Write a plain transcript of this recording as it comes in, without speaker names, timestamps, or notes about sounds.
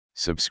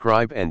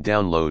Subscribe and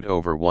download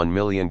over 1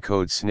 million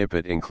code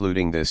snippet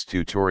including this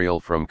tutorial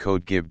from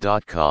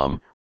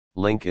codegive.com,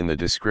 link in the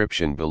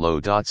description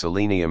below.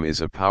 Selenium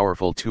is a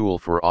powerful tool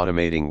for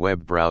automating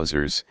web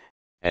browsers,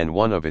 and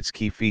one of its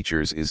key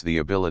features is the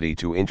ability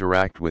to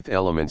interact with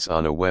elements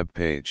on a web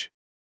page.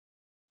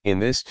 In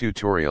this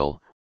tutorial,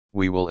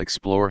 we will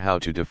explore how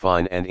to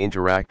define and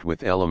interact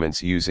with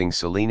elements using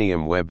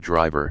Selenium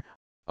WebDriver,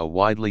 a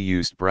widely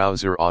used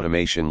browser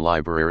automation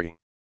library.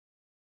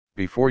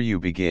 Before you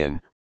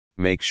begin,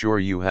 make sure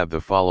you have the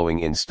following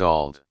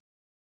installed.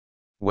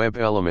 Web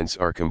elements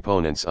are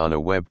components on a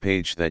web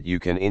page that you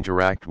can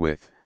interact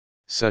with,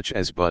 such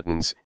as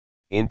buttons,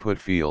 input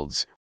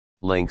fields,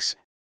 links,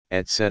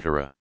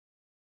 etc.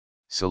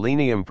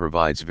 Selenium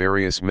provides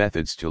various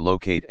methods to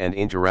locate and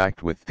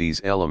interact with these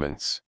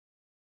elements.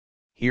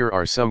 Here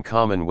are some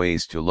common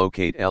ways to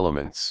locate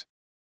elements.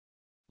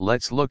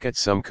 Let's look at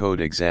some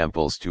code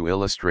examples to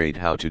illustrate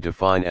how to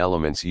define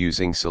elements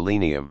using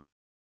Selenium.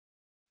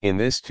 In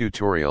this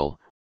tutorial,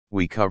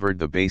 we covered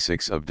the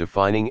basics of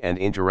defining and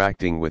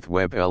interacting with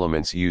web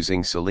elements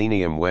using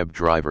Selenium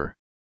WebDriver.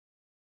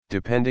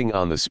 Depending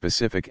on the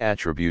specific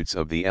attributes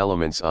of the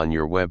elements on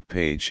your web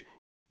page,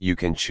 you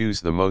can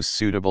choose the most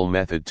suitable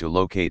method to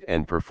locate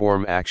and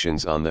perform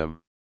actions on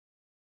them.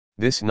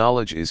 This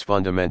knowledge is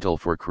fundamental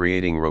for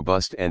creating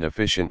robust and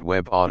efficient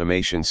web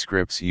automation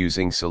scripts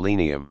using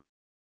Selenium.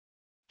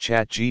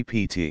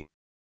 ChatGPT.